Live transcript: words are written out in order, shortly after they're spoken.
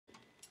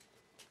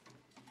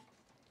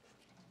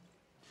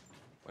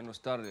Buenos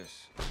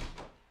tardes.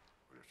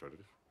 Buenas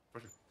tardes.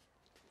 Pase.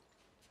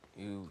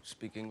 You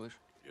speak English?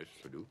 Yes,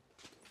 I do.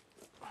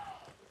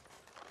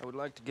 I would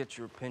like to get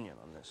your opinion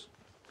on this.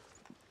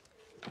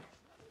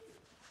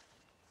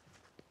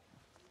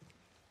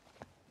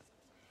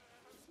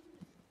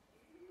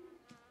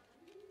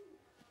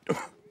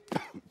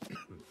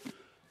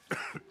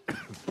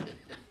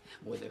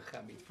 What a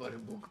habit for a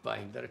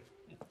bookbinder.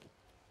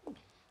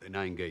 The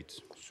Nine Gates,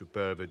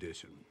 superb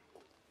edition.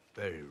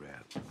 Very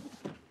rare.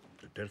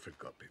 The Telfer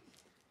copy.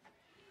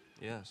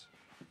 Yes.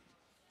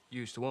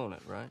 You used to own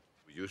it, right?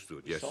 We used to,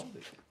 yes. Sold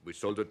it. We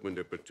sold it when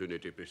the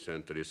opportunity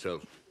presented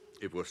itself.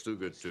 It was too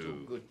good to...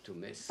 Too good to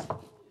miss.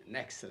 An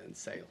excellent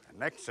sale.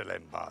 An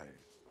excellent buy.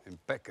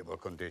 Impeccable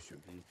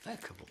condition.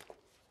 Impeccable.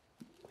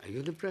 Are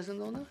you the present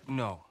owner?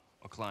 No,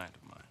 a client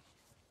of mine.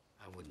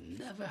 I would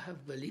never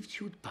have believed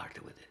she would part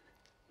with it.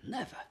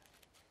 Never.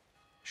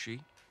 She?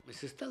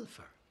 Mrs.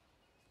 Telfer.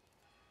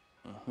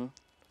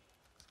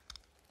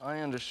 I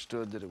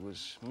understood that it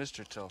was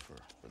Mr. Telfer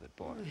that had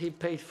bought it. He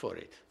paid for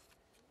it.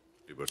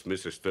 It was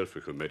Mrs. Telfer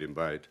who made him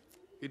buy it.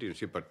 He didn't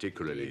seem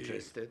particularly...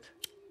 Interested.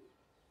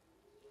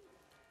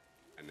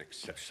 An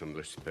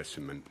exceptional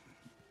specimen.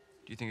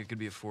 Do you think it could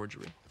be a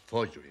forgery?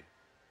 Forgery.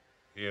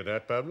 Hear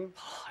that, Pablo?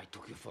 Oh, I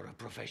took you for a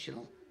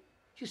professional.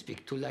 You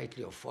speak too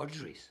lightly of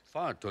forgeries.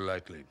 Far too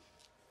lightly.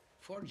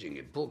 Forging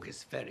a book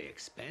is very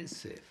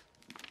expensive.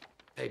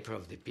 Paper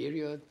of the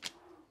period,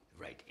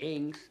 right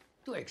inks,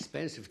 too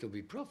expensive to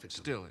be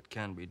profitable. Still, it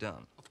can be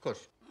done. Of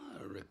course.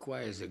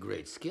 Requires a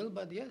great skill,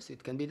 but yes,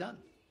 it can be done.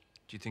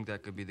 Do you think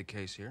that could be the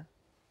case here?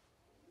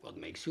 What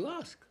makes you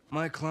ask?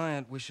 My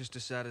client wishes to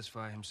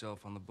satisfy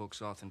himself on the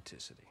book's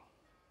authenticity.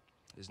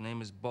 His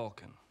name is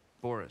Balkan,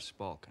 Boris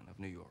Balkan of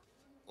New York.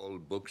 All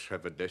books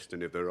have a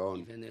destiny of their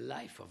own. Even a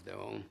life of their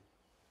own.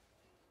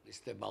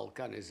 Mr.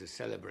 Balkan is a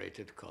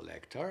celebrated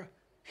collector.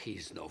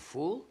 He's no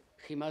fool.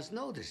 He must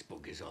know this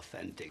book is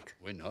authentic.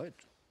 We know it.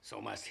 So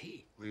must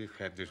he. We've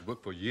had this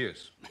book for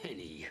years.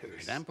 Many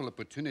years. An ample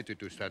opportunity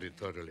to study it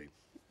thoroughly.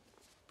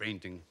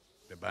 Printing,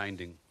 the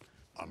binding,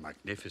 a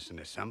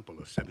magnificent example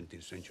of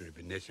 17th century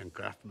Venetian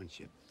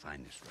craftsmanship.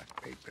 Finest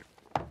rack paper,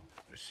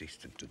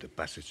 resistant to the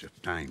passage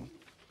of time.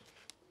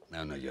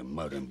 None of your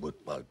modern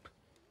wood pulp.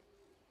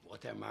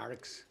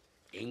 Watermarks,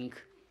 ink,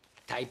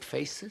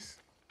 typefaces.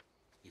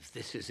 If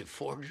this is a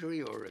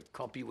forgery or a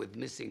copy with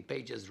missing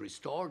pages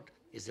restored,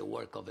 is a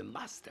work of a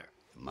master.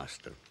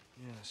 Master.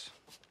 Yes.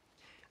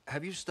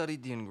 Have you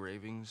studied the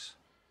engravings?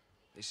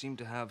 They seem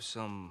to have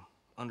some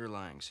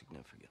underlying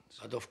significance.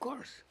 But of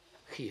course,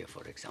 here,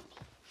 for example.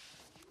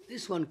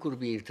 This one could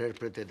be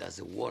interpreted as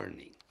a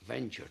warning.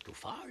 Venture too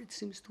far, it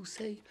seems to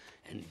say,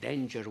 and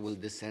danger will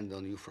descend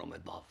on you from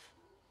above.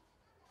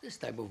 This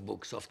type of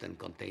books often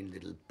contain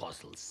little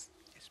puzzles.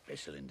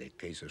 Especially in the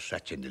case of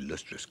such an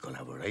illustrious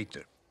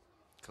collaborator.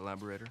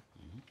 Collaborator?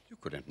 You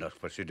couldn't not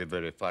proceed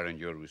very far in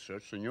your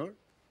research, senor.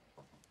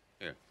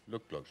 Here,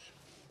 look close.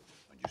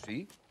 And you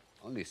see,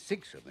 only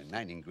 6 of the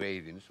 9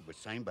 engravings were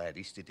signed by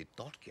Aristide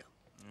Torquia.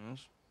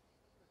 Yes.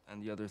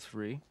 And the other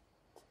 3?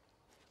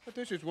 But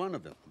this is one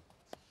of them.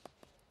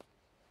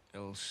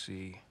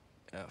 LCF.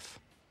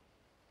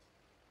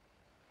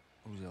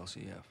 Who's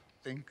LCF?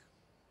 Think.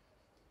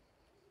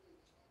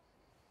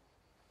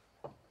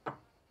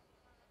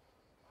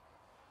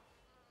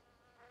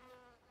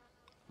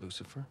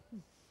 Lucifer?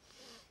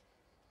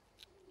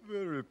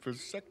 Very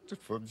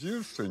perceptive of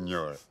you,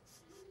 senor.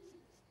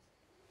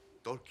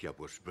 Torquia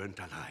was burnt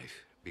alive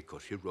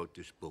because he wrote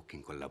this book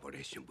in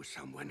collaboration with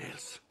someone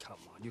else. Come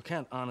on, you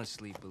can't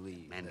honestly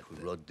believe Man that who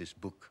wrote this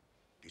book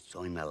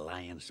joined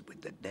alliance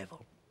with the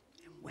devil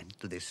and went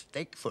to the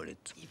stake for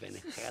it. Even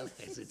hell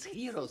has its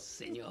heroes,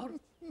 senor.